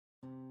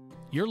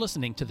You're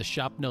listening to the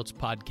Shop Notes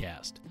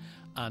Podcast.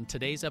 On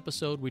today's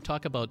episode, we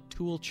talk about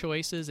tool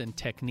choices and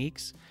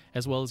techniques,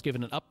 as well as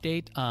giving an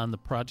update on the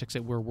projects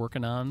that we're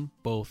working on,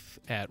 both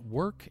at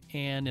work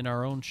and in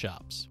our own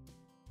shops.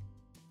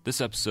 This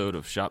episode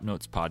of Shop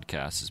Notes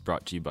Podcast is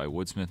brought to you by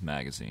Woodsmith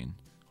Magazine.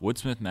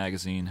 Woodsmith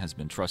Magazine has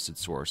been a trusted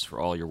source for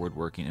all your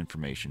woodworking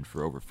information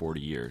for over 40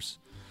 years.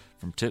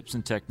 From tips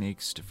and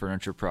techniques to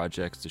furniture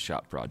projects to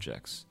shop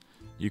projects.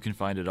 You can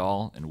find it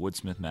all in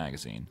Woodsmith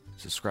Magazine.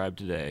 Subscribe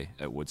today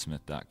at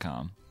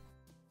woodsmith.com.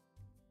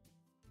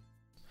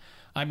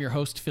 I'm your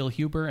host, Phil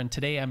Huber, and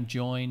today I'm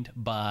joined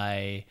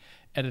by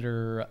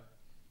editor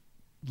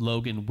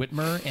Logan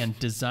Whitmer and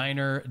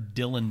designer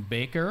Dylan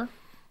Baker.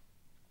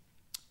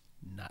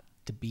 Not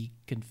to be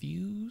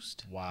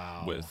confused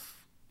With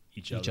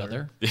each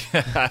other.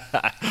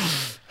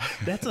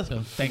 That's a. So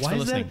thanks why for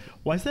is listening.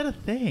 Why is that a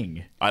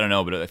thing? I don't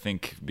know, but I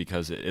think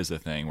because it is a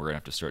thing, we're going to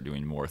have to start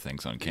doing more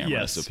things on camera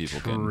Yes, so people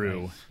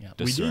true. Yeah.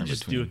 We discern did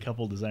just between... do a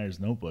couple designers'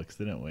 notebooks,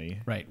 didn't we?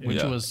 Right, which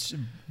Yeah. was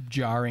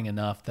jarring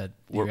enough that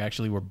you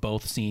actually were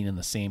both seen in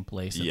the same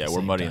place at Yeah, the we're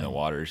same muddying time. the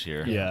waters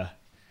here. Yeah.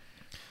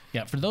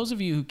 Yeah, for those of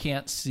you who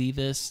can't see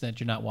this, that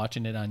you're not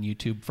watching it on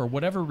YouTube, for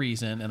whatever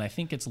reason, and I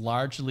think it's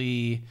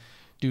largely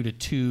due to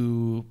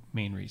two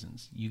main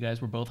reasons. You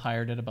guys were both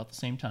hired at about the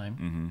same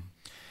time,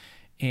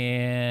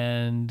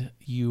 and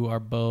you are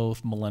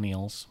both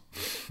millennials.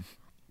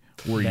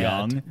 We're that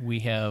young. We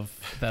have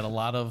that a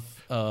lot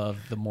of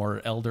the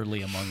more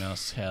elderly among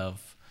us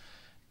have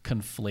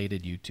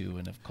conflated you two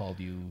and have called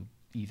you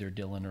either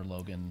Dylan or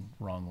Logan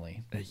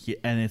wrongly. Yeah,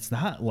 and it's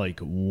not like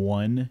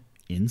one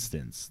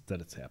instance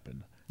that it's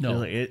happened. No.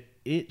 Like,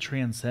 it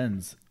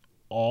transcends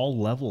all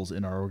levels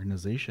in our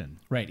organization.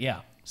 Right,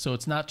 yeah. So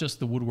it's not just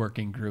the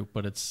woodworking group,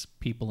 but it's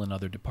people in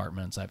other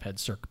departments. I've had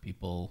circ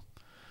people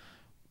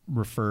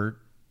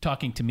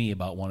talking to me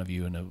about one of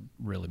you, and it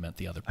really meant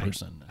the other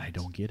person. I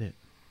don't get it.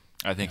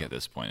 I think at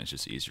this point it's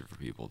just easier for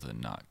people to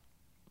not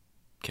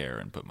care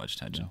and put much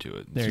attention to it.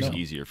 It's There you just go.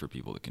 easier for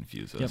people to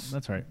confuse Yep, us.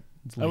 that's right.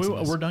 It's Oh,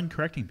 laziness. we're done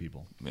correcting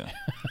people. Yeah.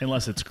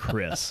 Unless it's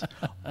Chris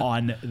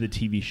on the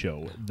TV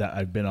show that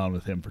I've been on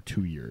with him for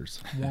 2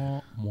 years.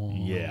 Wah, wah.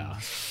 Yeah.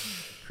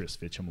 Chris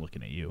Fitch, I'm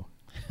looking at you.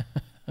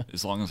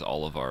 As long as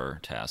all of our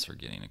tasks are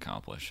getting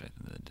accomplished at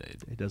the end of the day,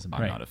 It doesn't I'm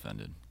matter. not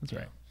offended. That's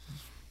right.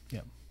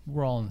 Yeah,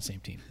 we're all on the same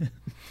team.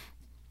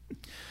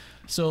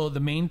 So the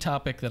main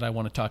topic that I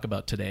want to talk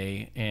about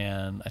today,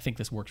 and I think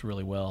this works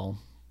really well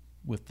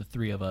with the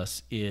three of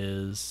us,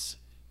 is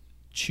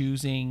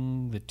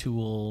choosing the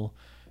tool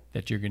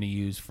that you're going to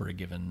use for a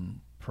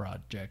given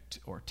project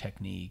or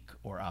technique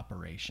or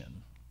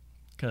operation.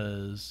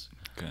 Because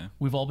Okay.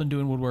 we've all been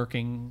doing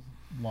woodworking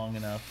long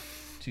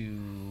enough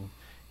to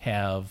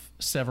have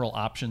several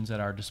options at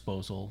our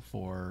disposal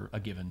for a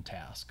given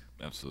task.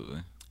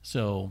 Absolutely.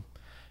 So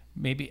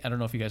maybe, I don't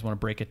know if you guys want to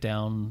break it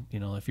down. You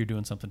know, if you're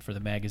doing something for the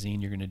magazine,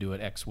 you're going to do it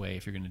X way.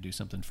 If you're going to do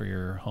something for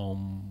your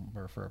home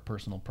or for a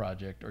personal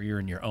project, or you're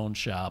in your own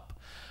shop,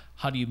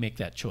 how do you make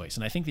that choice?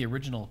 And I think the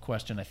original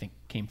question,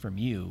 came from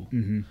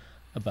you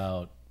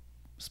about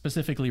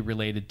specifically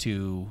related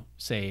to,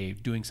 say,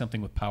 doing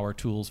something with power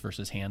tools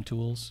versus hand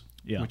tools,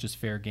 which is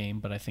fair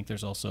game. But I think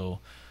there's also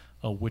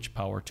which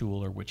power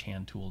tool or which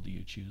hand tool do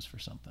you choose for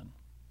something?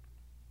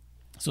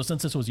 So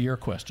since this was your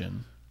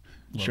question,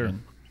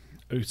 Logan,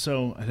 Sure.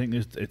 So I think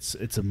it's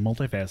a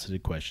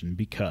multifaceted question,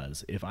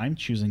 because if I'm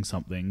choosing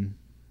something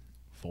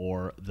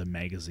for the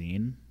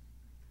magazine,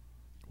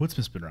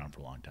 Woodsmith's been around for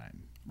a long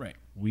time. right.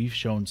 We've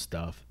shown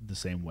stuff the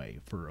same way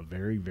for a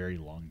very, very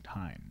long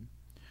time.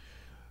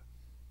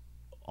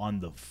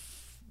 On the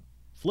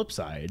flip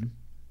side,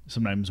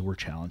 sometimes we're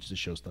challenged to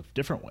show stuff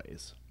different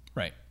ways.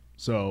 Right.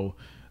 So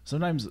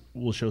sometimes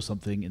we'll show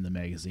something in the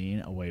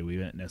magazine a way we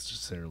didn't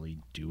necessarily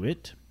do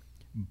it,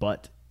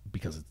 but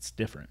because it's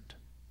different.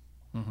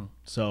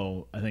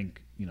 So I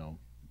think, I'm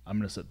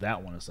going to set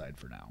that one aside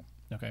for now.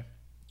 Okay.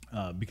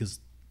 Because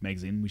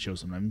magazine, we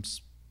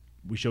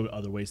show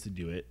other ways to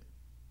do it,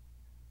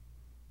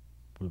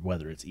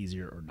 whether it's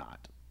easier or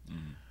not.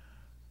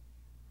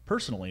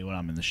 Personally, when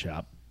I'm in the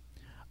shop,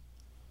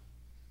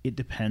 it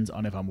depends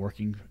on if I'm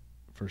working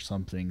for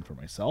something for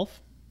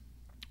myself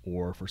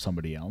or for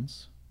somebody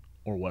else,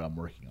 or what I'm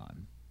working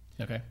on.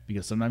 Okay.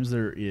 Because sometimes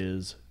there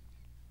is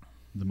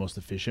the most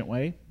efficient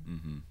way.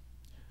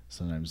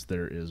 Sometimes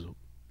there is,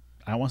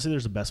 I don't want to say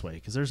there's the best way,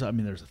 because there's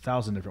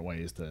 1,000 different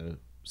ways to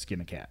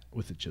skin a cat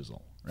with a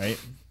chisel, right?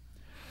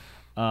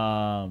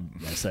 I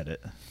said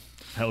it.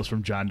 That was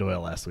from John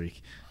Doyle last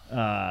week.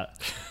 But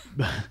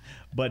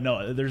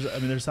no, there's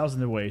 1,000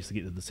 different ways to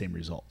get to the same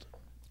result,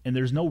 and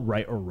there's no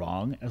right or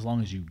wrong as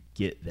long as you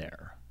get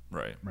there.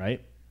 Right.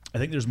 Right? I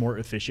think there's more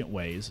efficient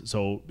ways.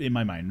 So in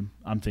my mind,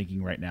 I'm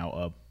thinking right now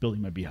of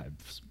building my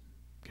beehives.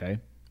 Okay.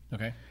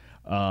 Okay.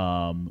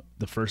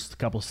 The first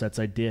couple sets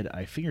I did,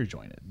 I finger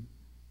jointed.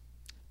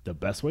 The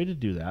best way to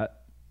do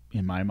that,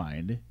 in my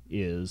mind,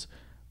 is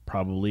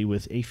probably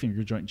with a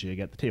finger joint jig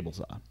at the table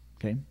saw.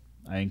 Okay.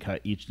 I can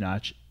cut each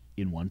notch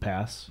in one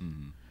pass.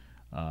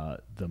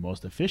 The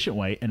most efficient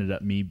way ended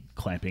up me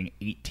clamping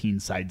 18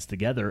 sides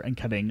together and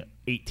cutting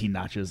 18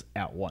 notches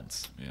at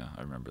once. Yeah,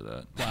 I remember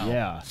that. Wow.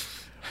 Yeah.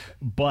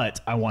 But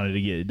I wanted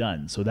to get it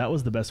done. So that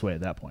was the best way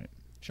at that point.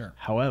 Sure.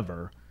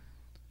 However,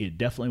 it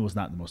definitely was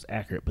not the most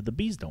accurate, but the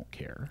bees don't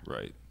care.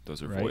 Right.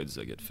 Those are Right. voids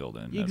that get filled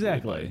in.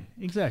 Exactly.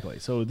 Exactly.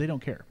 So they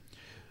don't care.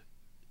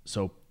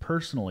 So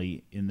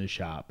personally in the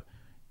shop,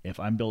 if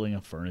I'm building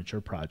a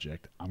furniture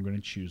project, I'm going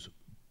to choose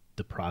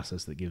the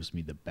process that gives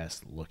me the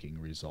best looking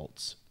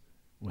results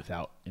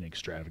without an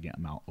extravagant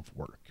amount of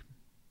work.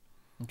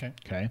 Okay.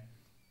 Okay.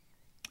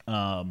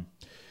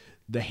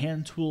 The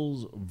hand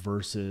tools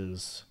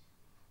versus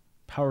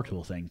power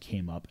tool thing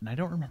came up, and I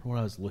don't remember what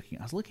I was looking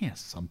at. I was looking at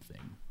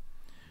something,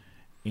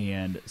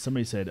 and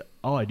somebody said,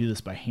 "Oh, I do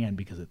this by hand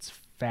because it's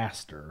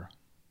faster."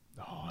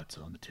 Oh, it's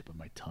on the tip of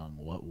my tongue.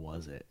 What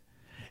was it?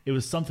 It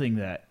was something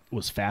that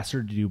was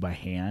faster to do by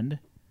hand,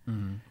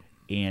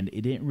 and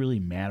it didn't really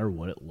matter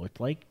what it looked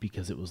like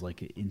because it was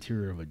like an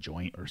interior of a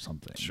joint or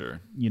something. Sure.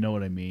 You know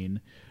what I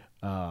mean?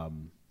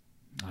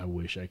 I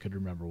wish I could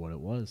remember what it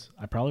was.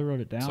 I probably wrote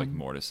it down. It's like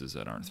mortises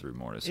that aren't through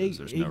mortises.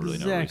 There's really no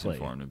reason Exactly.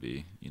 for them to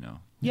be,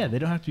 Yeah, they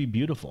don't have to be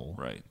beautiful.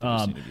 right. They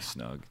just need to be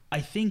snug.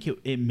 I think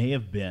it may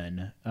have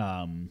been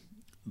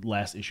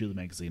last issue of the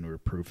magazine we were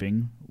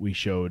proofing. We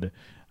showed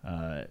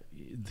kind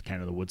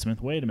of the Woodsmith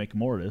way to make a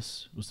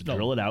mortise was to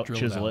drill it out,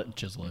 chisel it.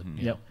 Chisel it.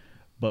 Yep.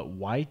 But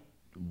why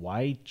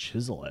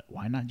chisel it?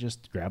 Why not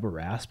just grab a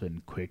rasp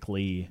and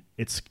quickly?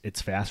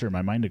 It's faster in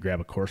my mind to grab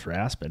a coarse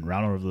rasp and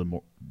round over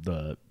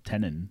the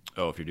tenon.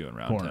 Oh, if you're doing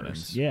round corners.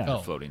 tenons. Yeah. or Oh,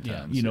 floating yeah.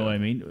 tenons. You know what I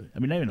mean? I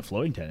mean, not even a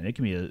floating tenon.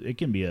 It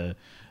can be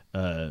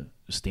a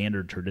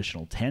standard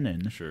traditional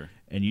tenon. Sure.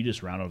 And you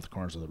just round over the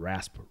corners of the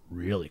rasp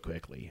really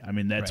quickly. I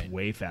mean, that's Right.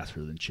 way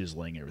faster than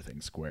chiseling everything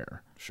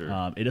square.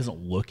 Sure. It doesn't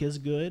look as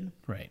good,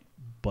 Right.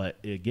 but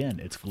again,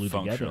 it's glued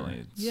together.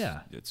 Functionally,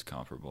 Yeah. it's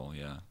comparable.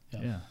 Yeah.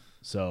 Yeah.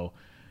 So,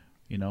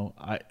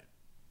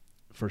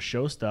 for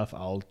show stuff,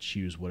 I'll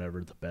choose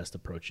whatever the best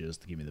approach is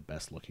to give me the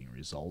best looking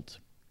result.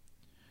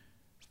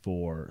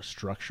 For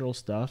structural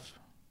stuff,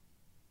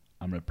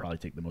 I'm going to probably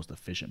take the most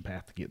efficient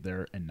path to get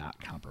there and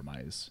not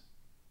compromise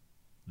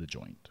the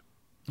joint.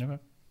 Okay.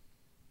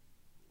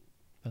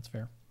 That's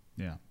fair.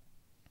 Yeah.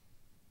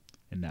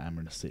 And now I'm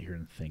going to sit here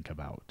and think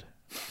about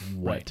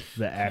what Right.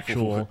 the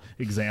actual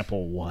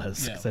example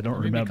was because I don't Or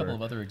maybe remember. a couple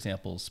of other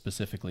examples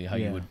specifically how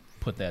Yeah. you would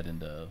put that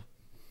into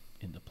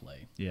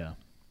play. Yeah.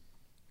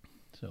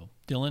 So,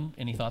 Dylan,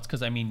 any thoughts?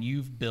 Because I mean,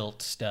 you've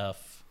built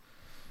stuff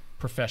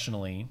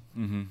professionally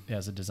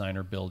as a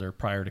designer builder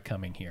prior to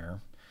coming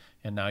here,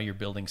 and now you're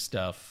building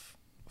stuff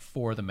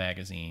for the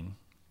magazine.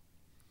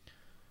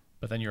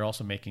 But then you're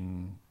also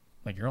making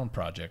like your own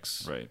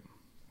projects Right.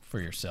 for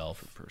yourself.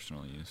 For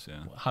personal use.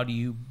 Yeah. How do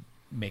you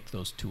make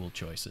those tool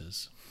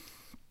choices?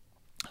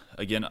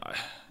 Again,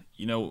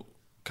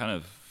 kind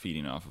of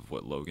feeding off of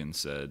what Logan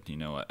said,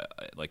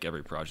 like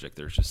every project,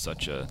 there's just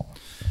such a,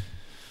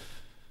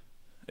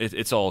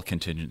 it's all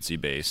contingency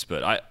based,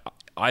 but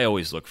I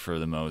always look for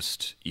the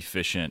most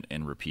efficient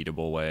and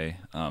repeatable way.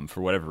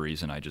 For whatever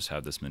reason, I just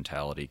have this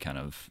mentality, kind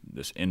of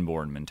this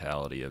inborn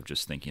mentality of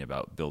just thinking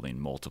about building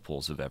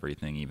multiples of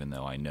everything, even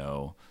though I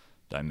know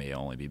that I may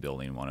only be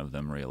building one of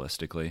them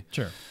realistically.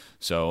 Sure.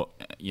 So,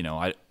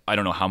 I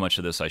don't know how much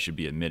of this I should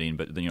be admitting,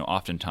 but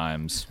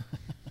oftentimes,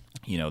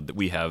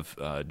 we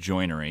have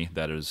joinery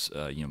that is,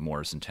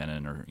 mortise and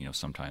tenon, or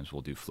sometimes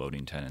we'll do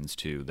floating tenons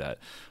too. That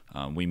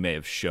we may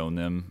have shown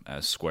them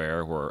as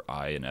square, where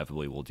I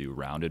inevitably will do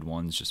rounded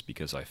ones, just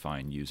because I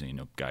find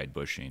using guide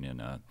bushing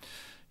and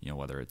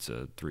whether it's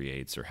a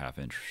 3/8 or 1/2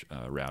 inch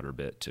router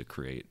bit to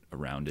create a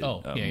rounded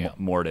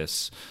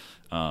mortise,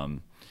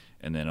 and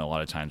then a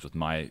lot of times with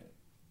my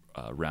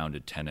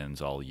rounded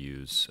tenons, I'll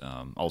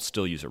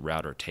still use a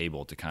router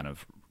table to kind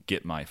of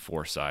get my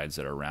four sides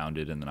that are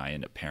rounded, and then I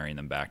end up paring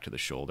them back to the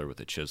shoulder with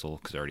a chisel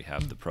because I already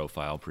have the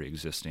profile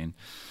pre-existing.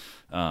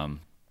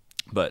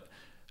 But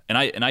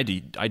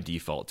I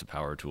default to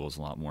power tools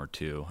a lot more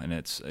too, and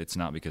it's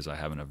not because I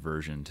have an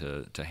aversion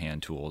to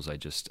hand tools.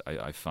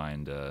 I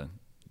find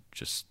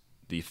just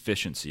the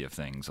efficiency of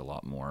things a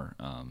lot more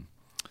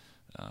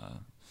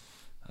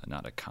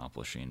not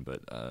accomplishing,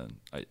 but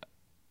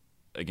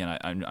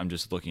I'm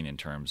just looking in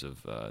terms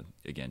of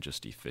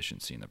just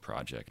efficiency in the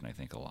project, and I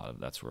think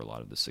that's where a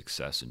lot of the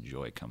success and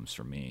joy comes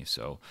from me.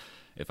 So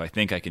if I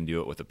think I can do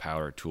it with a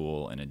power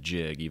tool and a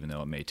jig, even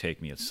though it may take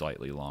me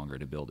slightly longer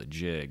to build a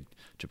jig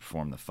to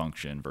perform the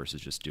function versus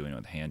just doing it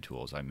with hand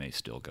tools, I may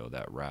still go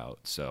that route.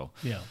 So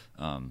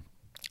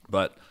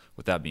but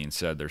with that being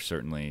said, there's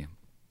certainly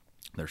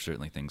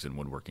things in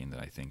woodworking that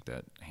I think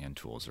that hand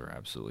tools are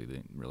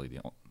absolutely really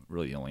the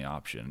only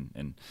option.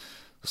 And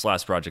this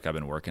last project I've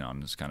been working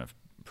on has kind of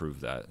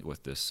proved that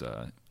with this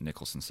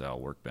Nicholson style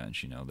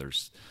workbench.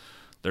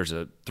 There's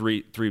a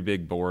three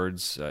big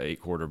boards,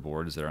 8-quarter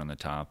boards that are on the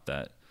top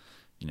that,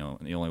 the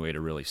only way to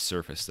really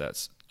surface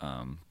that's,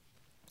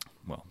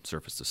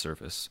 surface to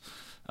surface,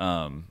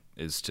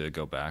 is to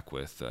go back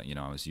with,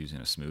 I was using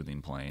a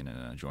smoothing plane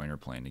and a joiner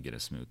plane to get a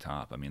smooth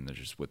top. I mean, there's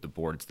just with the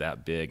boards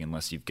that big,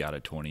 unless you've got a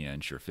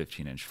 20-inch or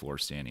 15-inch floor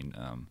standing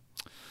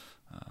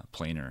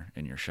planer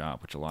in your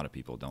shop, which a lot of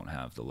people don't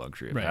have the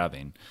luxury of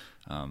having.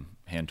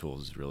 Hand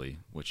tools is really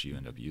what you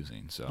end up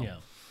using. So,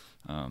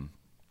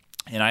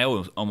 and I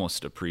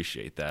almost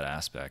appreciate that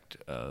aspect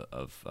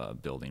of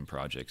building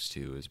projects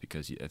too, is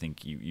because I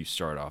think you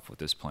start off with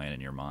this plan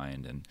in your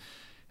mind, and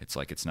it's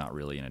like it's not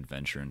really an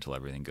adventure until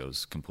everything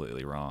goes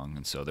completely wrong.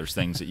 And so there's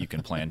things that you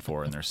can plan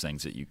for and there's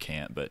things that you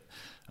can't. But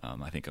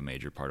I think a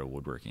major part of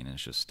woodworking is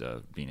just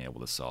being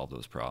able to solve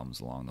those problems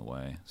along the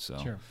way. So,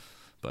 Sure.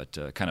 But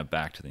kind of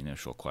back to the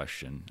initial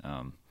question,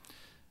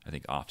 I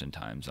think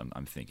oftentimes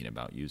I'm thinking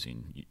about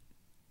using,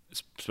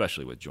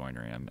 especially with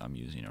joinery, I'm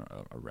using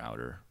a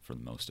router for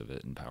most of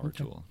it and power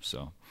tool.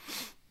 So,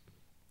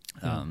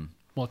 well,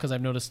 because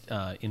I've noticed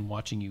in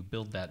watching you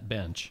build that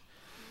bench,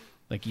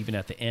 like even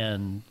at the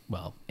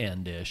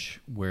end-ish,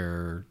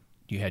 where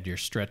you had your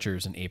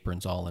stretchers and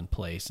aprons all in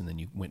place, and then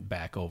you went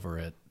back over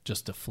it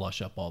just to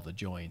flush up all the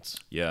joints.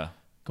 Yeah.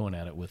 Going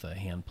at it with a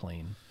hand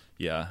plane.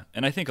 Yeah,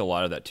 and I think a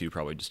lot of that too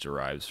probably just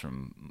derives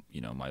from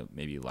my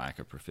maybe lack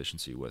of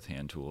proficiency with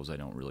hand tools. I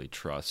don't really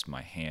trust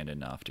my hand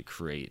enough to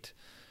create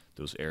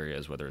those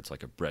areas, whether it's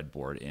like a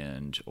breadboard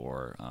end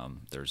or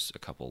there's a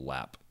couple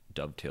lap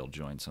dovetail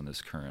joints on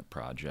this current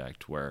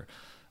project where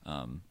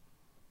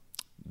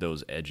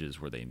those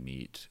edges where they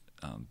meet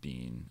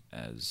being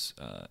as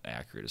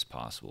accurate as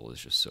possible is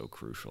just so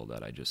crucial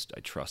that I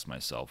trust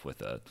myself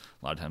with a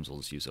lot of times I'll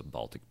just use a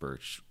Baltic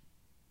birch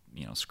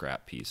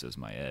scrap piece as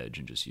my edge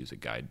and just use a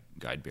guide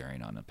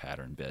bearing on a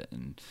pattern bit,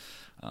 and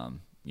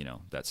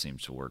that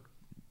seems to work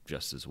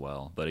just as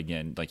well. But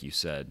again, like you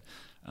said,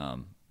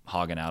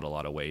 hogging out a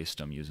lot of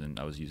waste. I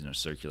was using a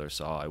circular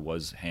saw. I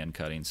was hand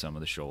cutting some of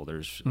the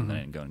shoulders and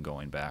then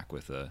going back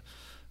with a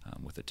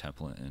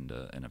template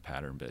and a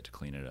pattern bit to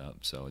clean it up.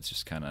 So it's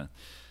just kind of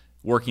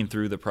working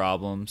through the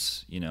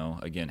problems.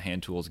 Again,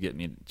 hand tools get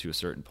me to a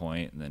certain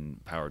point, and then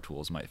power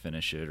tools might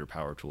finish it, or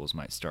power tools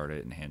might start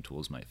it, and hand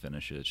tools might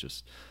finish it. It's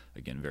just,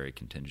 again, very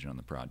contingent on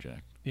the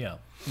project. Yeah.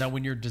 Now,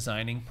 when you're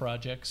designing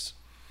projects,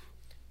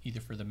 either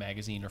for the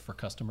magazine or for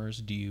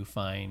customers, do you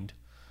find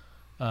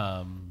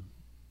that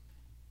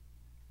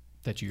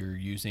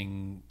you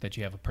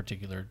have a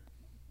particular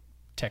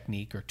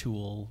technique or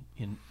tool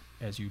in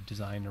as you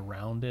design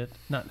around it?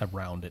 Not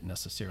around it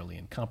necessarily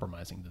and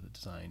compromising to the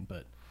design,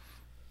 but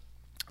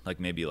like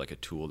maybe like a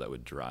tool that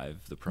would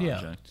drive the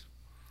project.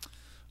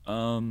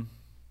 Or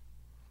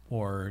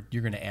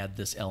you're going to add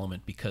this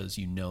element because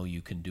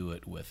you can do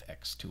it with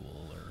X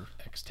tool or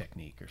X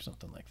technique or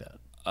something like that.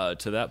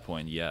 To that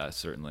point, yeah,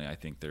 certainly. I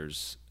think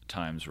there's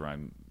times where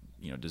I'm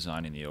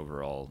designing the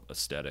overall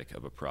aesthetic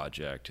of a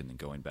project and then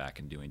going back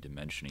and doing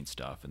dimensioning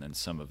stuff, and then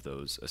some of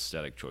those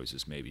aesthetic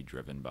choices may be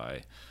driven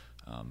by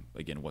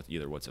again,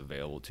 what's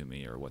available to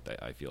me or what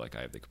I feel like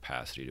I have the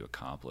capacity to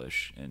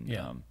accomplish, and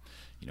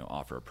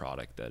offer a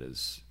product that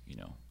is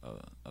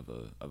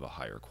of a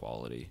higher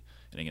quality.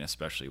 And again,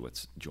 especially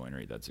with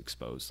joinery that's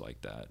exposed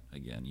like that,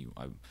 again,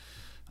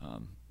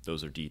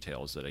 those are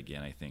details that,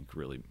 again, I think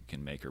really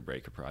can make or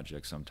break a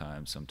project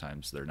sometimes.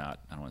 Sometimes they're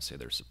not. I don't want to say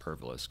they're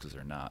superfluous, because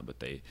they're not,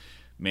 but they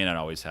may not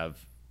always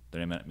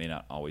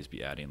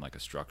be adding like a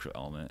structural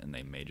element, and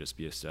they may just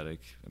be aesthetic.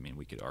 I mean,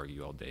 we could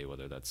argue all day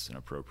whether that's an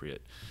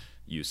appropriate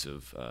use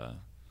of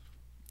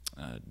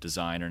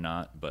design or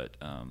not, but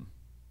a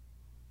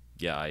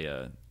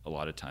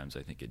lot of times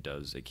I think it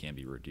can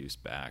be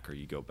reduced back, or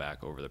you go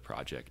back over the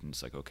project and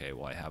it's like, okay,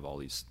 well, I have all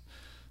this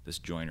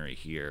joinery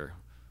here.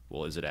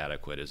 Well, is it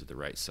adequate? Is it the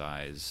right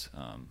size?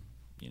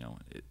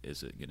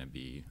 Is it going to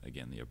be,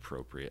 again, the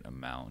appropriate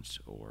amount,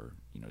 or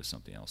does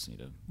something else need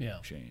to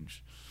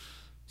change?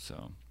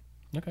 So,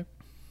 okay,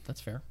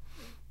 that's fair.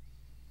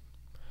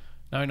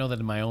 Now I know that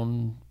in my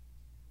own,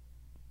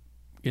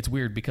 it's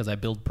weird because I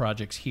build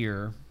projects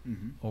here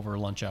over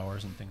lunch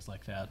hours and things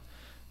like that,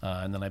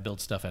 and then I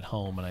build stuff at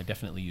home, and I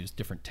definitely use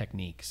different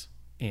techniques.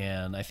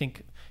 And I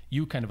think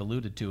you kind of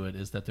alluded to it,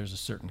 is that there's a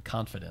certain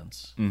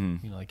confidence.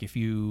 Like if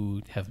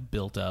you have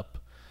built up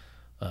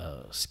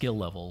skill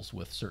levels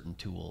with certain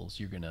tools,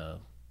 you're going to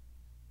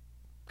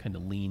kind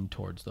of lean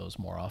towards those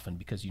more often,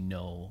 because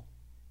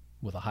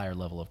with a higher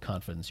level of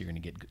confidence, you're going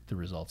to get the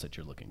results that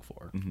you're looking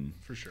for.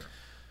 For sure.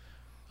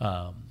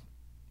 And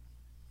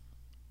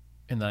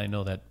then I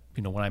know that,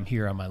 when I'm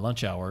here on my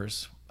lunch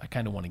hours, I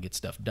kind of want to get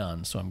stuff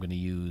done. So I'm going to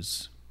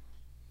use,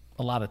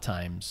 a lot of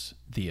times,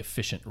 the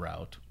efficient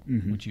route,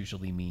 which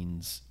usually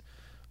means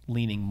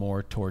leaning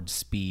more towards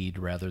speed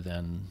rather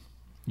than,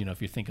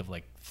 if you think of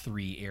like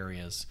 3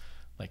 areas,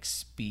 like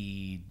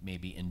speed,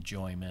 maybe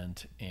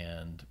enjoyment,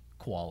 and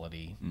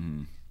quality,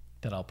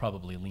 that I'll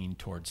probably lean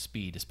towards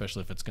speed,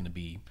 especially if it's going to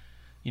be,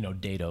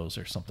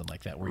 dados or something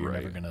like that, where you're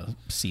never going to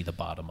see the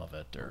bottom of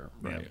it, or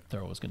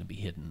they're always going to be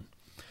hidden.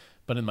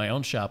 But in my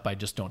own shop, I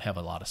just don't have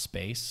a lot of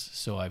space,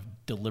 so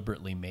I've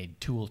deliberately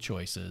made tool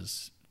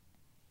choices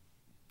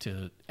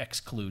to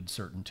exclude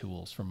certain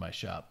tools from my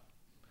shop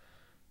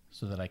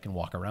so that I can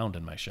walk around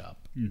in my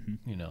shop.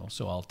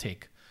 So I'll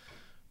take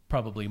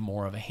probably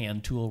more of a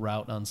hand tool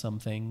route on some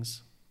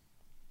things,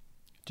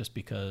 just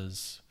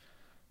because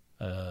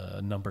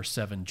a number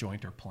 7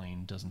 jointer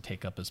plane doesn't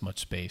take up as much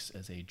space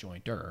as a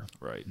jointer.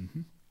 Right.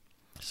 Mm-hmm.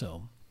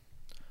 So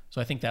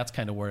I think that's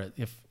kind of where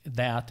if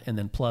that, and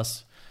then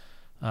plus,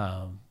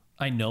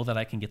 I know that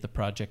I can get the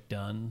project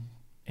done,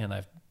 and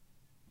I've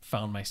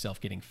found myself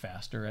getting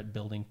faster at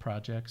building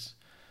projects.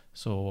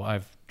 So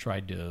I've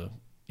tried to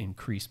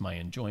increase my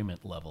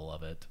enjoyment level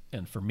of it.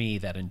 And for me,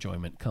 that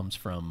enjoyment comes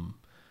from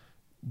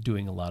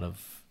doing a lot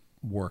of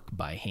work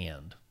by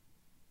hand,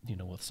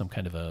 with some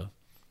kind of a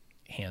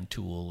hand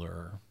tool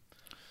or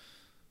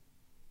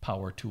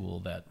power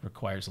tool that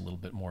requires a little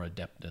bit more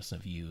adeptness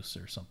of use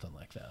or something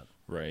like that.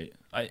 Right.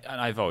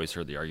 I've always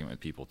heard the argument with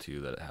people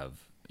too that have,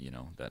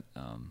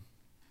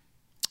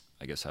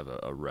 I guess have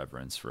a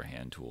reverence for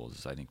hand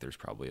tools. I think there's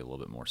probably a little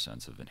bit more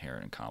sense of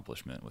inherent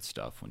accomplishment with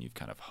stuff when you've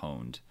kind of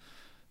honed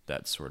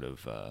that sort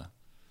of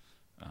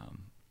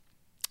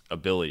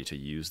ability to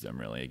use them.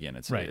 Really, again,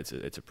 it's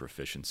a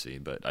proficiency.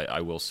 But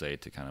I will say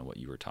to kind of what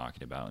you were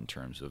talking about in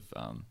terms of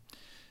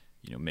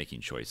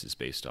making choices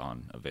based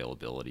on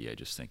availability. I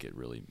just think it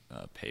really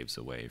paves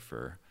the way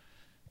for,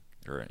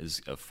 or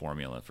is a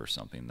formula for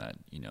something that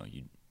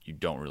you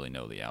don't really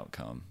know the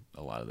outcome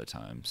a lot of the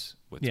times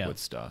with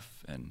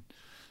stuff. And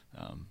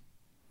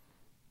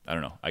I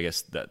don't know. I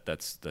guess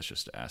that's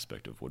just an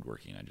aspect of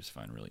woodworking I just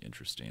find really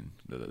interesting.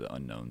 The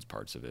unknowns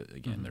parts of it.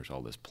 Again, there's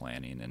all this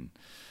planning, and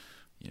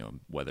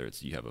whether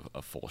it's you have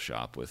a full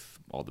shop with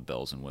all the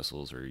bells and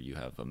whistles, or you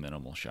have a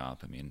minimal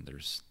shop. I mean,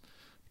 there's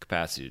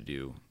capacity to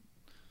do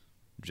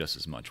just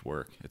as much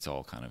work. It's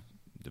all kind of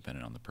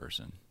dependent on the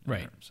person,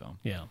 right? So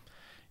yeah.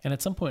 And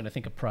at some point, I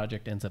think a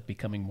project ends up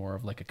becoming more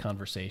of like a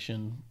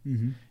conversation.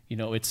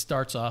 It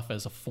starts off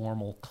as a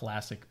formal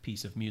classic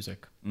piece of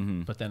music,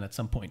 but then at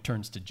some point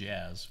turns to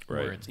jazz,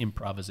 where it's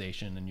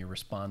improvisation and you're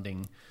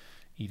responding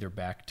either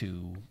back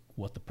to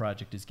what the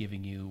project is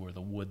giving you or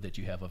the wood that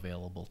you have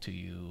available to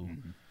you,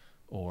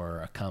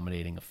 or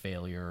accommodating a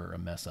failure or a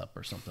mess up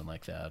or something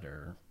like that,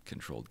 or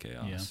controlled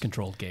chaos. Yeah,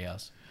 controlled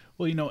chaos.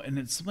 Well, and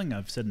it's something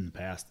I've said in the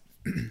past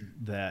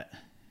that,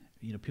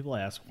 people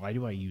ask, why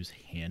do I use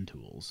hand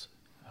tools?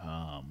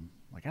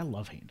 I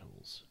love hand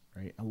tools,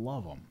 right? I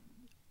love them.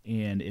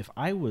 And if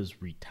I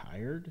was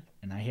retired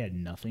and I had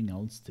nothing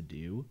else to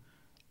do,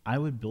 I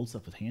would build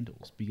stuff with hand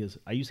tools, because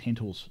I use hand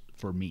tools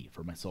for me,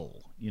 for my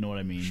soul. You know what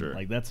I mean? Sure.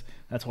 Like that's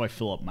how I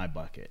fill up my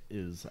bucket,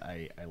 is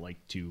I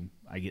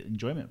get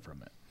enjoyment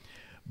from it.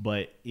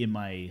 But in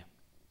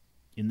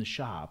the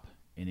shop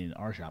and in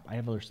our shop, I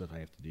have other stuff I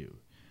have to do.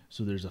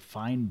 So there's a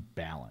fine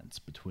balance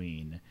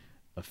between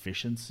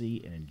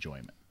efficiency and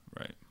enjoyment.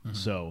 Right.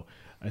 So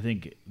I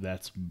think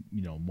that's,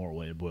 more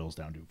what it boils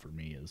down to for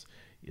me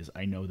is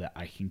I know that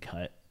I can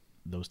cut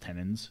those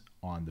tenons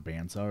on the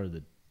bandsaw or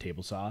the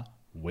table saw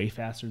way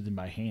faster than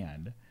by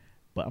hand,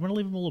 but I'm going to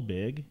leave them a little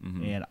big,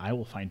 and I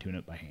will fine tune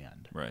it by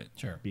hand. Right.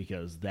 Sure.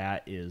 Because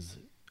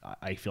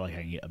I feel like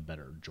I can get a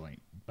better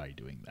joint by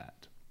doing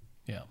that.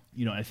 Yeah.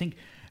 I think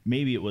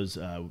maybe it was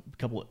a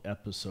couple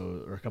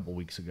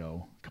weeks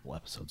ago,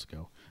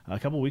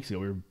 we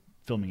were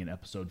filming an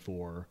episode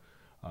for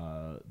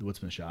the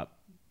Woodsmith Shop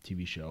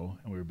TV show,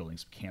 and we were building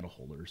some candle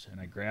holders, and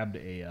I grabbed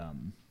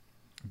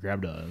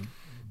a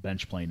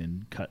bench plane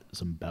and cut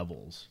some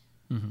bevels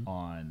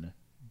on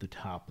the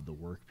top of the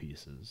work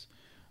pieces.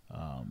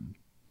 And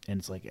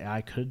it's like,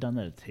 I could have done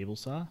that at a table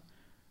saw,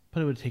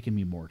 but it would have taken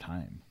me more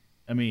time.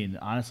 I mean,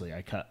 honestly,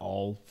 I cut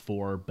all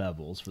 4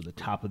 bevels for the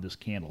top of this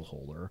candle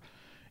holder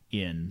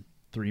in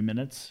 3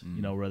 minutes,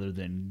 rather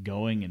than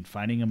going and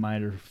finding a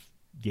miter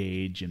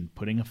gauge and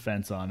putting a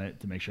fence on it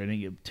to make sure I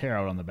didn't get tear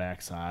out on the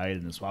backside,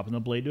 and then swapping the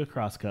blade to a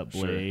crosscut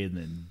blade, and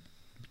then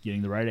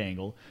getting the right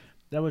angle.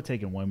 That would have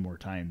taken one more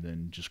time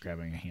than just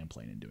grabbing a hand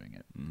plane and doing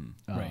it.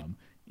 Right.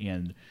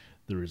 And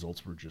the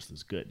results were just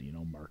as good.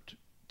 Marked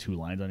 2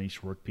 lines on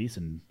each workpiece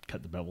and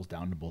cut the bevels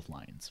down to both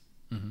lines.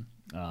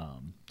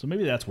 So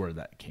maybe that's where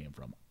that came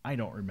from. I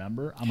don't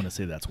remember. I'm going to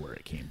say that's where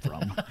it came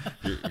from.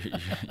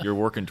 You're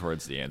working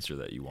towards the answer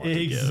that you want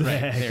to give.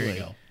 Right. There you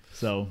go.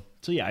 So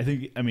yeah,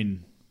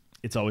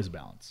 it's always a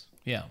balance.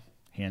 Yeah.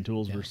 Hand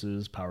tools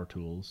versus power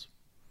tools,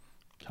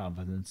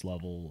 confidence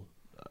level,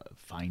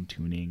 fine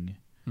tuning.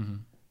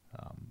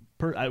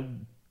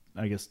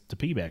 I guess to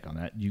piggyback on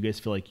that, do you guys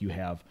feel like you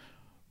have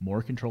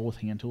more control with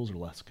hand tools or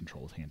less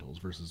control with hand tools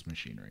versus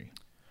machinery?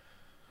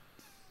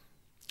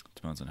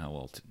 Depends on how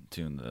well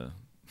tuned the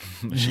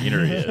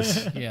machinery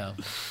is. Yeah.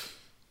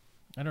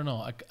 I don't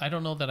know. I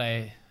don't know that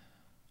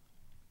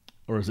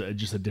Or is it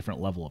just a different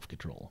level of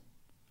control?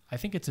 I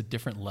think it's a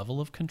different level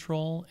of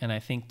control, and I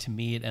think to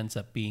me it ends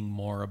up being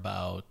more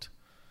about,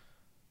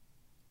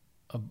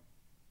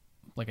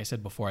 like I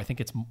said before, I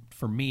think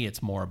for me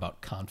it's more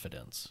about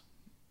confidence.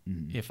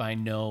 If I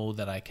know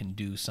that I can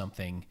do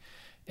something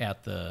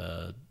at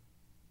the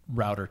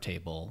router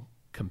table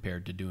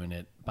compared to doing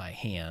it by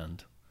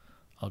hand,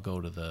 I'll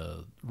go to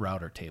the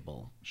router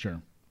table.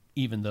 Sure.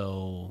 Even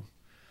though,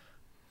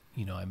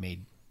 I may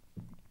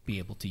be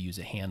able to use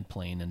a hand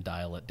plane and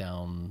dial it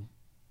down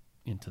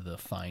into the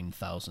fine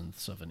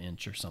thousandths of an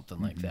inch or something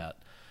like that.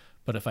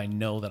 But if I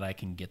know that I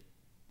can get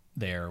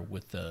there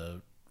with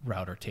the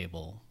router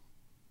table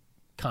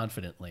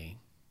confidently,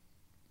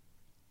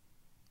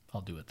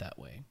 I'll do it that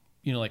way.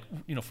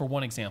 For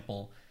one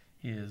example,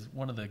 is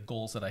one of the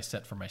goals that I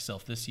set for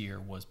myself this year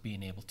was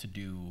being able to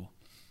do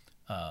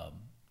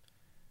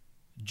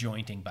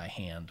jointing by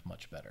hand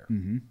much better.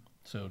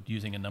 So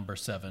using a number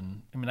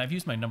 7. I mean, I've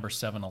used my number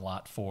 7 a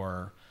lot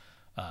for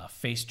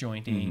face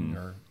jointing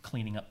or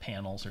cleaning up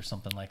panels or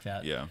something like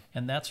that. Yeah.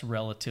 And that's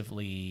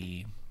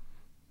relatively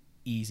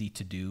easy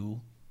to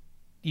do,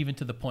 even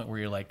to the point where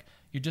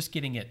you're just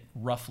getting it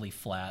roughly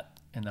flat,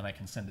 and then I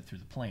can send it through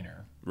the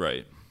planer.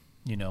 Right.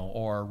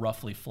 Or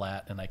roughly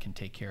flat, and I can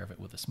take care of it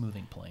with a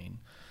smoothing plane.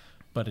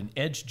 But an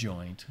edge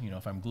joint,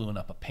 if I'm gluing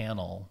up a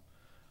panel,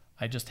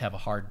 I just have a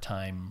hard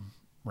time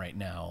right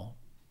now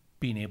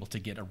being able to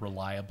get a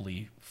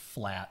reliably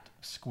flat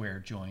square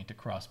joint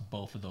across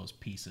both of those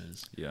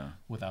pieces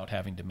without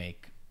having to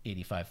make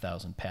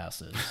 85,000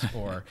 passes.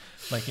 Or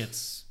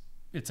it's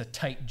a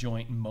tight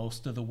joint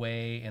most of the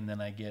way, and then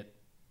I get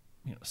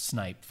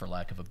sniped, for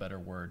lack of a better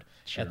word,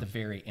 at the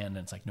very end.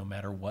 And it's like, no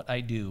matter what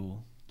I do,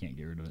 Can't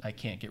get rid of it. I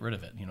can't get rid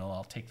of it.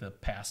 I'll take the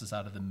passes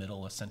out of the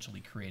middle, essentially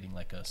creating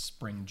like a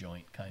spring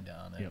joint kind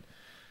of on it. Yep.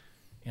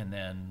 And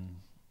then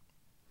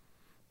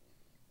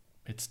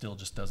it still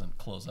just doesn't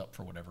close up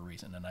for whatever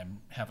reason. And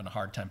I'm having a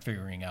hard time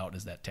figuring out,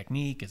 is that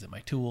technique? Is it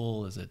my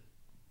tool?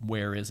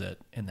 Where is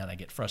it? And then I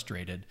get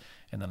frustrated,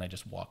 and then I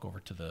just walk over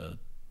to the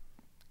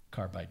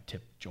carbide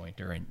tip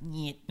jointer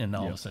and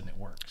all of a sudden it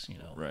works,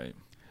 Right.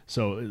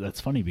 So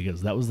that's funny,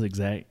 because that was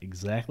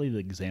exactly the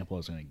example I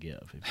was going to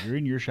give. If you're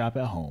in your shop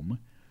at home,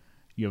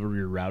 you have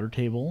your router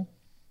table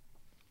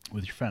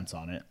with your fence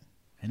on it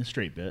and a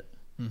straight bit,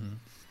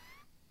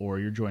 or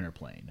your joiner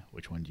plane.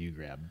 Which one do you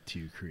grab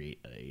to create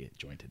a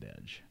jointed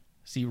edge?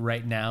 See,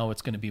 right now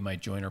it's going to be my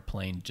joiner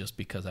plane, just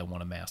because I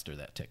want to master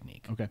that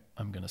technique. Okay.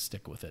 I'm going to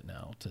stick with it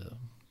now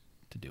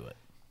to do it.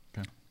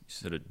 Okay. You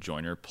said a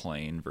joiner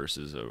plane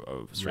versus a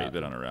straight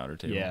bit on a router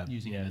table. Yeah.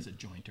 Using it as a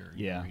jointer.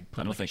 Yeah. You'd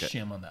put I don't think a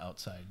shim on the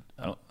outside.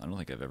 I don't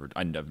think I've ever.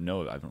 I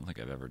don't think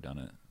I've ever done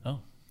it. Oh.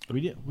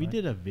 We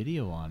did a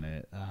video on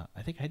it.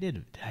 I think I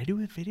did. Did I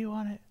do a video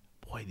on it?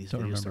 Boy, these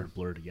videos started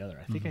blurred together.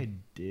 I think I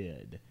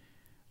did.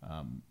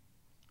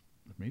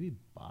 Maybe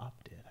Bob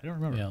did. I don't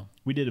remember. Yeah.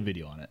 We did a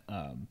video on it.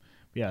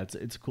 Yeah,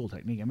 it's a cool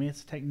technique. I mean,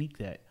 it's a technique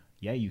that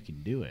you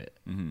can do it,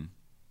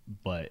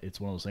 but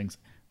it's one of those things.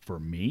 For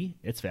me,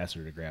 it's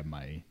faster to grab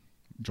my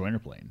joiner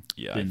plane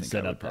Yeah, I than think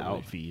set I would up the probably-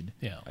 outfeed.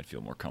 Yeah. I'd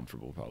feel more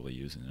comfortable probably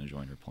using a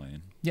joiner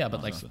plane. Yeah,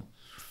 but like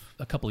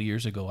a couple of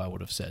years ago, I would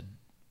have said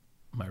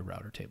my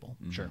router table.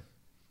 Sure.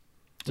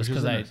 Just Which is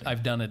because interesting.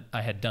 I've done it,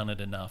 I had done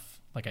it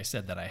enough. Like I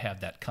said, that I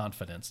had that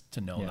confidence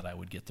to know Yeah. that I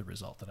would get the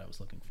result that I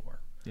was looking for.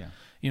 Yeah.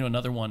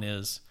 Another one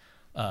is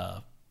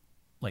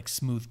like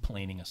smooth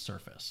planing a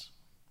surface.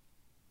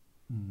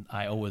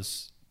 I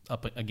always,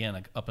 up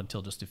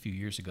until just a few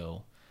years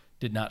ago,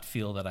 did not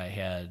feel that I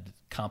had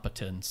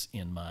competence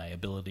in my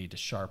ability to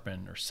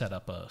sharpen or set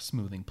up a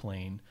smoothing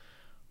plane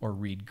or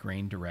read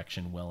grain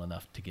direction well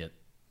enough to get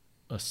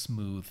a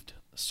smoothed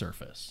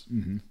surface.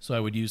 So I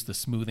would use the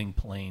smoothing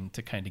plane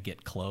to kind of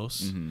get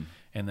close,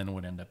 and then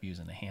would end up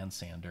using a hand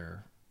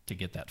sander to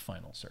get that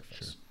final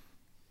surface.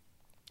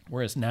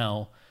 Whereas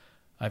now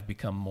I've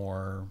become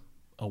more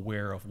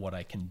aware of what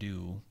I can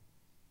do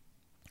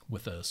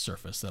with a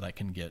surface that I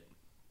can get.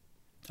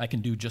 I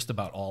can do just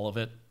about all of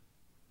it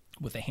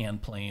with a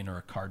hand plane or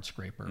a card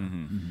scraper,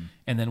 and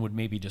then would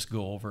maybe just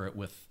go over it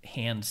with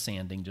hand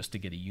sanding just to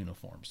get a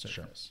uniform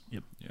surface.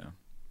 Yep. Yeah,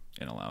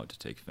 and allow it to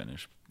take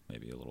finish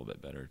maybe a little bit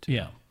better too.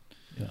 Yeah.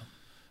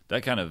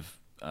 That kind of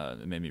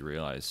it made me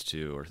realize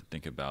too, or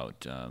think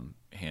about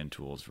hand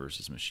tools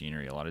versus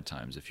machinery. A lot of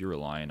times, if you're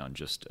relying on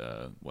just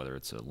whether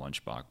it's a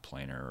lunchbox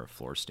planer or a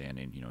floor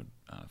standing,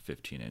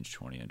 15-inch,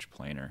 20-inch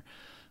planer,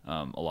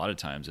 a lot of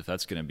times, if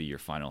that's going to be your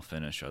final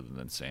finish other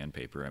than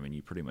sandpaper, I mean,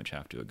 you pretty much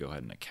have to go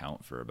ahead and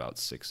account for about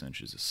 6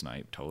 inches of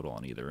snipe total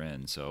on either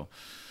end. So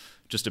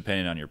just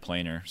depending on your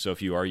planer. So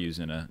if you are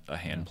using a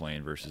hand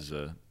plane versus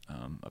a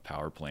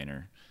power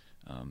planer,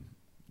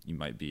 you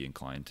might be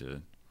inclined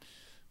to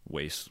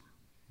waste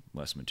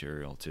less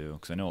material too.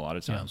 Because I know a lot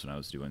of times when I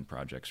was doing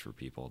projects for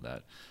people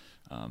that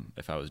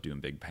if I was doing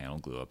big panel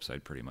glue ups,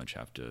 I'd pretty much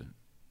have to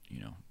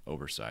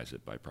oversize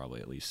it by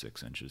probably at least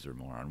 6 inches or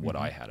more on what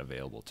I had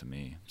available to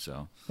me.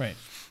 So Right.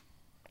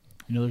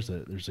 There's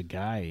a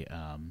guy,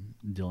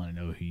 Dylan, I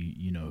know who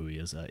he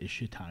is,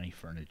 Ishitani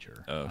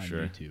Furniture on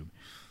sure. YouTube.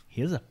 He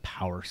has a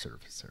power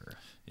surfacer.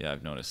 yeah,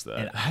 I've noticed that.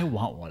 And I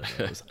want one of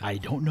those. I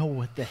don't know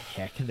what the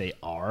heck they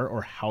are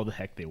or how the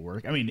heck they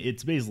work. I mean,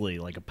 it's basically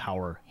like a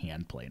power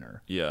hand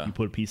planer. Yeah. You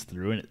put a piece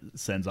through and it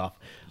sends off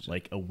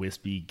like a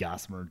wispy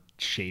gossamer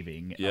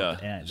shaving Yeah,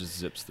 out the end. it just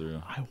zips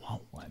through. I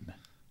want one.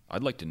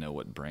 I'd like to know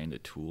what brand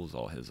of tools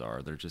all his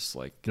are. They're just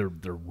like They're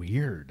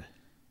weird.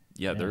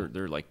 yeah.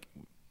 They're like,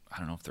 I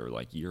don't know if they're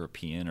like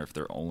European or if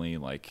they're only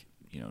like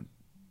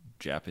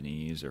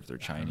Japanese or if they're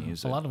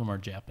Chinese. A lot of them are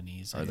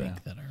Japanese, I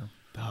think, that are.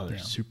 Oh, they're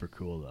Yeah. super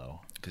cool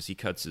though. because he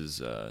cuts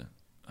his.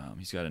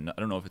 He's got I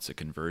don't know if it's a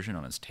conversion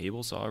on his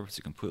table saw or if it's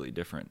a completely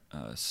different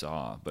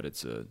saw, but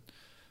it's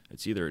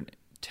either a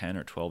 10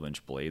 or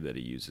 12-inch blade that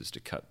he uses to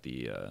cut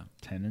the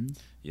Tenons.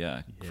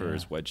 Yeah, for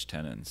his wedge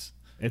tenons.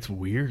 It's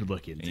weird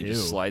looking And too. he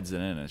just slides it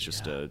in. It's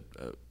just a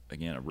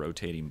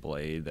rotating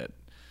blade that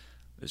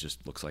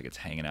just looks like it's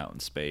hanging out in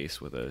space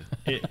with a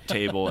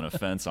table and a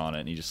fence on it,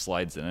 and he just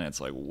slides it in.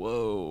 It's like,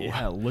 whoa.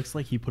 Yeah, it looks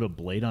like he put a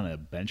blade on a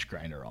bench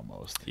grinder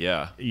almost.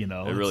 Yeah, You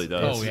know, it really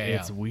does.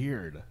 It's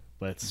weird,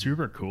 but it's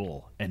super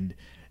cool. And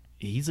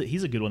he's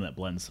a good one that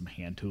blends some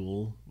hand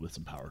tool with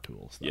some power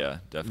tool stuff. Yeah,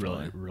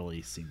 definitely.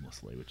 Really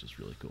seamlessly, which is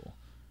really cool.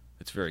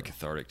 It's very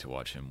cathartic to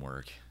watch him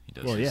work. He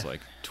does these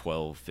like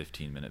 12,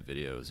 15-minute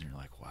videos, and you're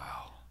like,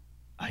 wow.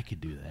 I could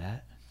do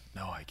that.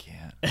 No, I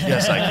can't.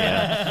 Yes,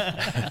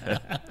 I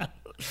can.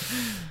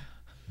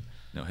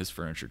 No, his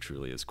furniture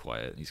truly is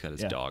quiet. He's got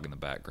his dog in the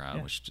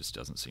background, which just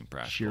doesn't seem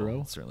practical.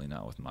 Shiro? Certainly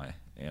not with my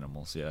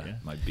animals. Yeah.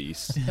 My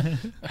beasts.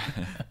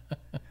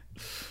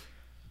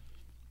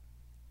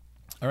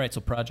 All right,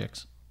 so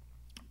projects.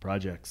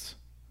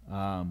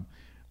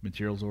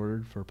 Materials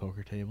ordered for a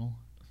poker table,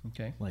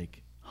 Okay.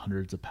 like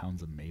hundreds of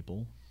pounds of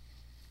maple.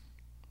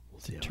 We'll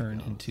see how it Turn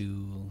goes.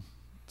 into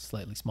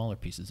slightly smaller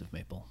pieces of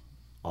maple,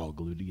 all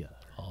glued together.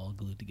 all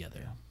glued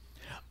together.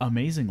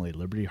 Amazingly,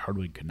 Liberty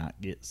Hardwood could not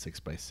get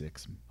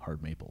 6x6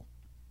 hard maple.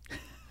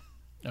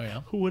 Oh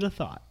yeah. Who would have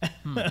thought?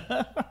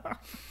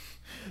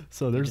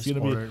 So there's Just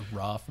going to order it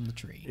raw from the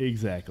tree. be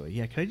exactly.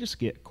 Yeah, can I just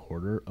get a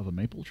quarter of a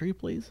maple tree,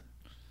 please?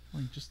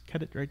 Like just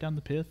cut it right down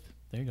the pith.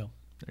 There you go.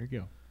 There you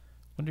go.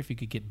 Wonder if you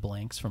could get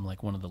blanks from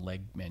like one of the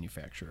leg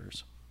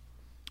manufacturers.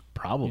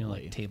 Probably. You know,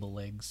 like table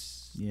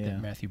legs Yeah.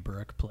 that Matthew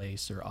Burke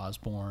place or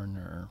Osborne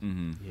or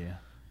Yeah.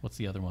 what's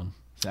the other one?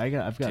 So I've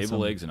got Table some,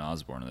 legs and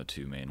Osborne are the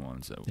two main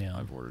ones that Yeah.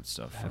 I've ordered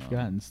stuff I've from.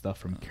 gotten stuff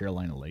from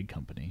Carolina Leg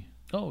Company.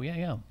 Oh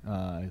yeah.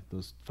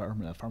 Those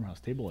farmhouse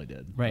table I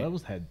did. Right.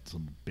 That had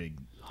some big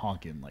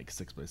honking like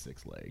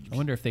 6x6 legs. I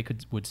wonder if they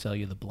would sell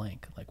you the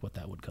blank, like what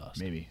that would cost.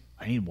 Maybe.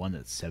 I need one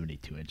that's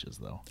 72 inches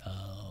though.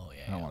 Oh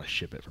yeah. I don't want to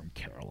ship it from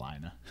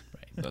Carolina.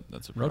 Right.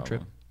 That's a Road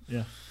problem.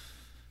 Yeah.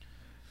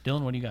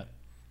 Dylan, what do you got?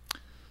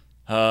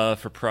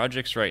 For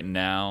projects right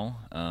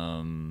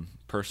now,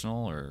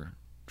 personal or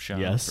shop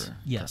Yes. or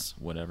Yes.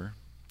 whatever.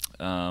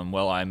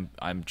 Well,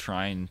 I'm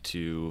trying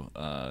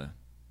to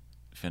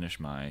finish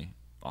my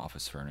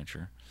office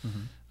furniture.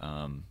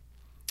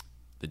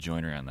 The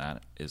joinery on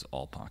that is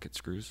all pocket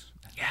screws.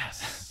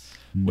 Yes.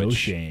 No Which,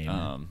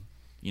 shame.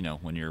 You know,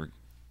 when you're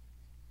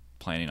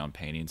planning on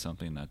painting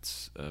something,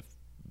 that's a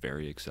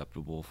very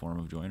acceptable form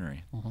of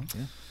joinery.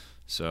 Yeah.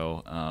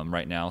 So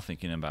right now,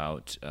 thinking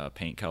about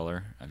paint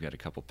color, I've got a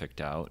couple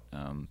picked out.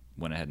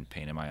 Went ahead and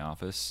painted my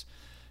office,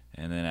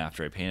 and then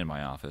after I painted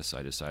my office,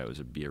 I decided it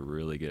would be a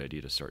really good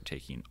idea to start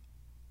taking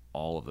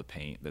all of the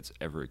paint that's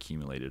ever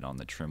accumulated on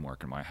the trim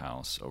work in my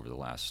house over the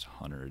last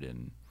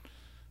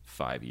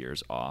 105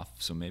 years off.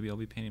 So maybe I'll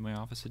be painting my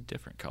office a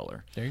different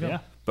color. There you go. Yeah.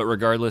 But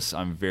regardless,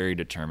 I'm very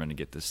determined to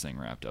get this thing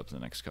wrapped up in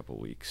the next couple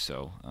of weeks.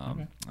 So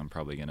I'm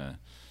probably going to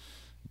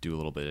do a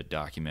little bit of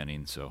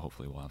documenting. So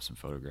hopefully we'll have some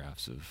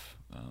photographs of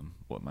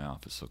what my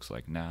office looks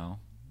like now,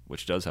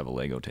 which does have a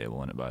Lego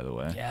table in it, by the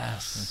way,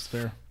 Yes. That's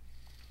fair.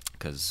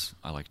 because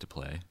I like to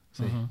play.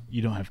 See,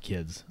 you don't have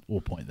kids.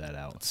 We'll point that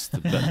out. It's the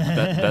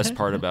best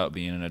part about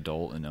being an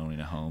adult and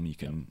owning a home. You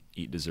can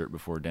eat dessert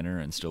before dinner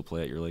and still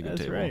play at your Lego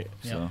That's table. right.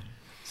 So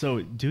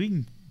So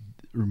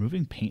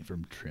removing paint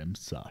from trim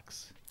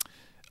sucks.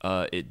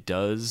 it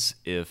does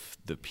if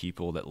the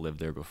people that lived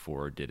there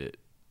before did it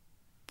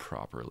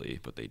properly,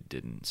 but they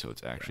didn't. So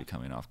it's actually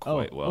coming off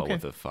quite well okay.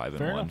 with a 5-in-1.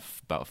 Fair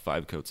enough. About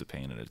 5 coats of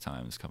paint at a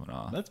time is coming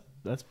off.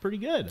 That's pretty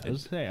good. I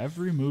was say I've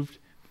removed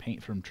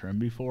paint from trim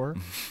before,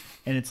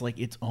 and it's like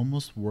it's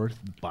almost worth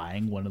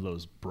buying one of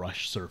those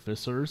brush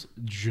surfacers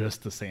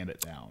just to sand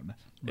it down.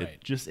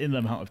 Right. Just in the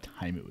amount of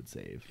time it would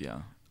save.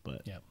 Yeah.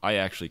 But Yeah. I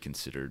actually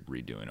considered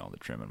redoing all the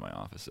trim in my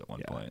office at one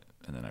Yeah. point,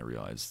 and then I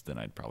realized then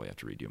I'd probably have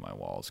to redo my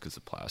walls because the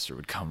plaster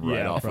would come right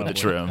Yeah, off of the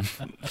probably.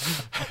 trim.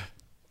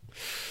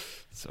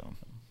 So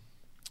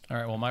All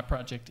right. Well, my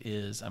project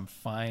is I'm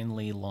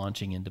finally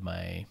launching into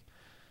my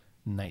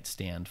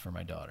nightstand for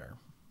my daughter.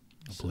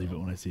 I'll believe it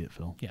when I see it,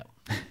 Phil. Yeah.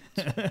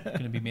 It's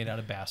going to be made out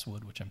of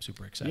basswood, which I'm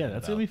super excited Yeah, about.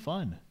 that's gonna be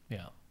fun.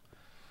 Yeah.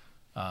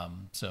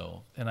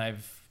 And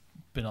I've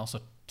been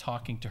also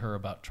talking to her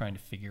about trying to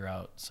figure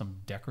out some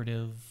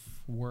decorative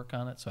work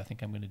on it. So I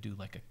think I'm going to do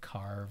like a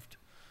carved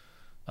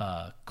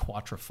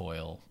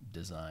quatrefoil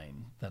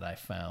design that I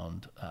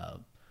found.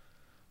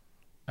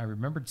 I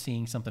remembered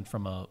seeing something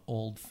from a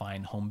old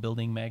Fine Home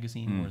Building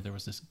magazine where there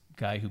was this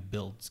guy who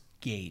builds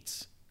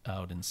gates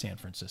out in San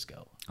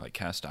Francisco. like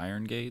cast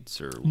iron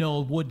gates or No,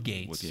 wood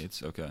gates. wood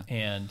gates? Okay.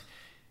 And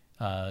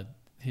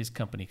his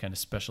company kind of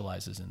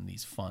specializes in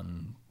these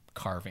fun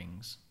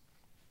carvings.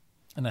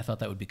 And I thought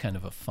that would be kind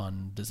of a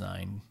fun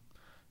design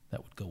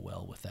that would go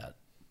well with that,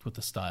 with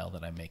the style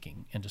that I'm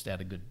making, and just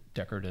add a good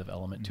decorative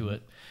element to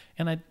it.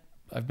 And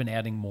I've been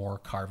adding more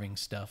carving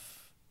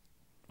stuff,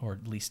 or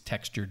at least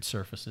textured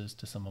surfaces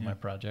to some of my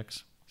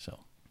projects. So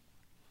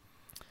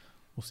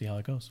we'll see how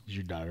it goes. Is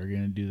your daughter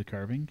going to do the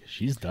carving? 'Cause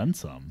she's done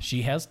some.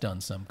 She has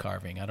done some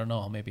carving. I don't know.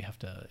 I'll maybe have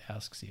to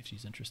ask, see if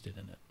she's interested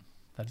in it.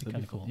 That'd be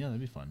kind of cool. Yeah,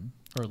 that'd be fun.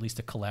 Or at least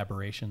a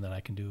collaboration that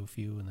I can do a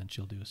few, and then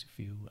she'll do a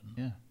few. And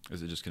Yeah.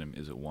 Is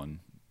it one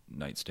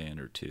nightstand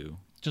or two?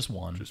 Just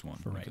one. Just one,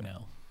 for right okay.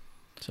 now.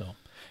 So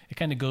it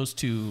kind of goes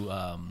to.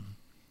 I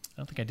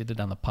don't think I did it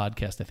on the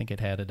podcast. I think it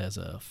had it as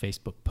a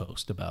Facebook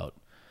post about,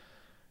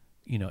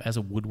 as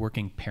a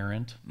woodworking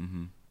parent,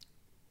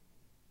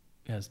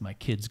 as my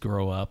kids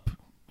grow up,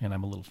 and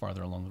I'm a little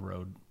farther along the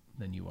road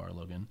than you are,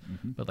 Logan.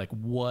 But like,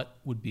 what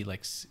would be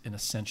like an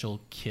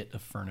essential kit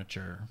of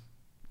furniture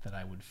that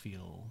I would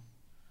feel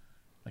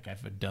like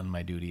I've done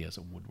my duty as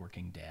a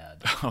woodworking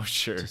dad Oh,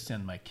 sure. to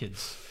send my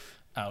kids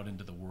out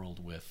into the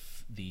world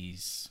with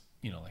these,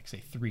 like say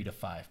 3 to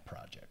 5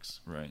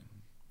 projects. Right.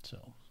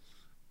 So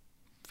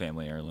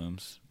Family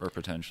heirlooms, or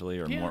potentially,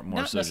 or yeah, more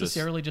not so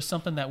necessarily just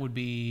something that would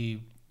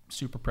be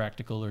super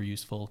practical or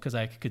useful, because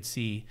I could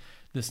see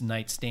this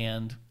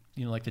nightstand,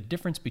 like the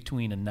difference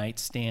between a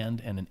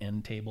nightstand and an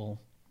end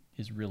table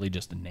is really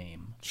just a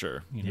name.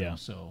 Sure. Yeah.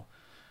 So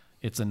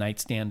it's a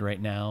nightstand right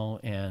now,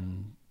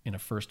 and in a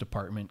first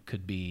apartment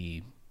could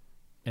be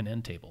an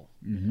end table.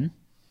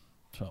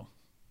 So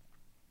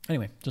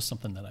anyway, just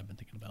something that I've been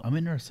thinking about. I'm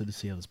interested to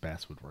see how this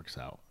basswood works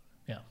out,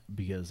 Yeah.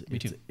 because Me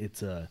too.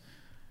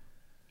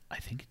 I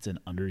think it's an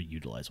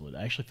underutilized wood.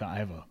 I actually found I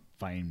have a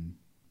fine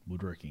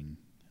woodworking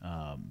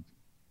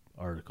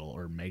article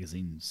or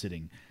magazine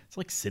sitting. It's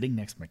like sitting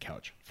next to my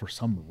couch for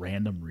some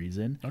random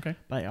reason. Okay.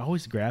 But I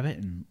always grab it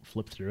and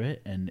flip through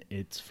it, and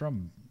it's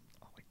from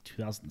like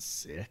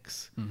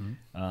 2006.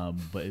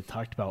 But it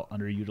talked about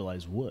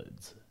underutilized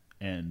woods,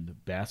 and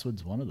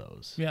basswood's one of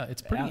those. Yeah,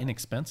 it's pretty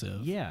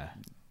inexpensive. Yeah,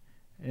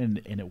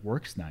 and it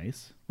works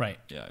nice. Right.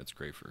 Yeah, it's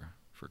great for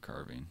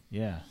carving.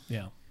 Yeah.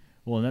 Yeah.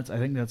 Well, and I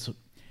think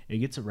it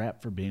gets a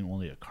rap for being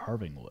only a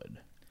carving wood,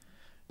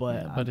 but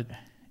Yeah, but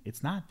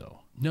it's not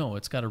though. No,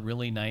 it's got a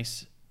really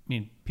nice.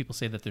 People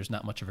say that there's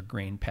not much of a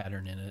grain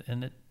pattern in it,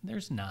 and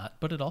there's not.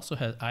 But it also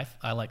has.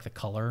 I like the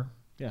color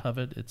of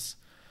it. It's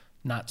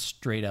not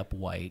straight up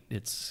white.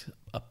 It's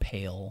a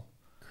pale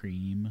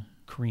cream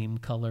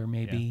color,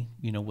 maybe.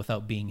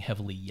 Without being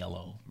heavily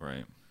yellow.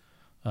 Right.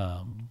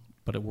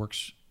 But it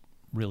works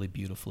really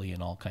beautifully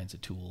in all kinds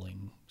of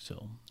tooling.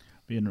 So,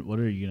 What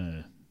are you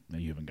gonna? Now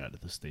you haven't got to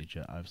this stage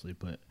yet, obviously,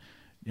 but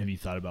have you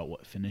thought about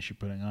what finish you're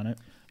putting on it?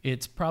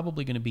 it's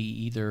probably going to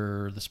be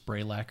either the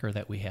spray lacquer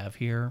that we have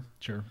here,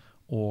 Sure.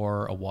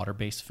 or a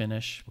water-based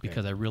finish, Okay.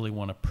 because I really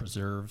want to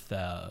preserve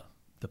the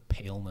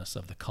paleness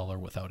of the color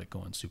without it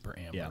going super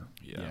amber. Yeah.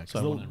 Yeah. So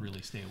I want to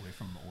really stay away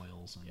from the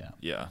oils. And,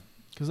 Yeah.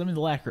 Because the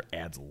lacquer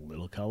adds a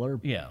little color,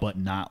 Yeah. but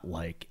not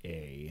like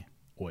a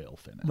oil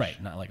finish.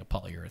 Right, not like a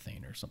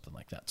polyurethane or something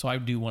like that. So I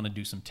do want to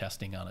do some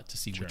testing on it to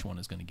see which one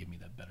is going to give me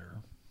that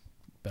better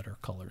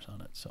colors on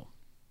it. So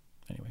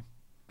anyway,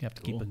 you have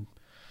to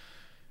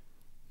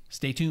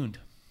stay tuned.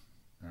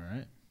 All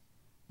right.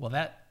 Well,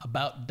 that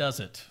about does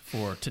it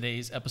for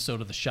today's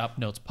episode of the Shop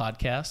Notes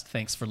podcast.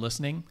 Thanks for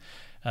listening.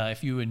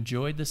 If you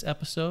enjoyed this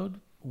episode,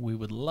 we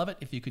would love it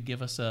if you could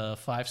give us a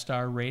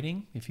 5-star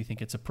rating if you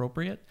think it's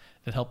appropriate.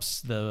 That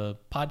helps the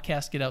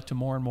podcast get out to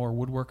more and more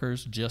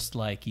woodworkers just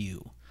like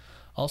you.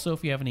 Also,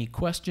 if you have any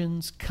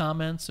questions,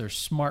 comments, or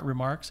smart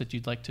remarks that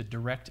you'd like to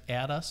direct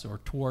at us or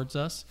towards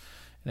us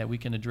that we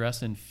can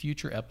address in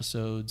future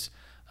episodes,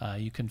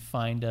 you can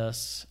find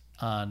us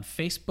on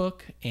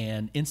Facebook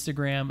and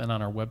Instagram and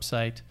on our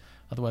website.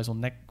 Otherwise,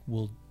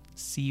 we'll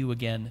see you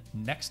again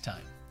next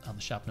time on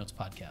the Shop Notes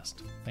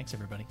podcast. Thanks,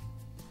 everybody.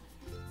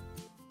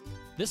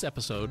 This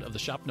episode of the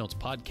Shop Notes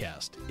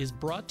podcast is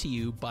brought to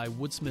you by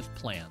Woodsmith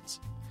Plans.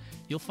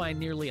 You'll find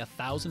nearly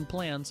 1,000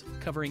 plans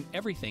covering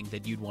everything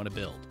that you'd want to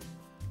build,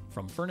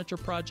 from furniture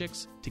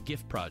projects to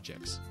gift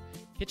projects,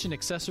 kitchen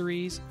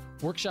accessories,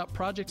 workshop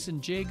projects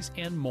and jigs,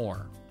 and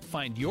more.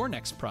 Find your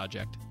next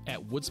project at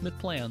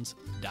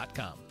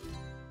woodsmithplans.com.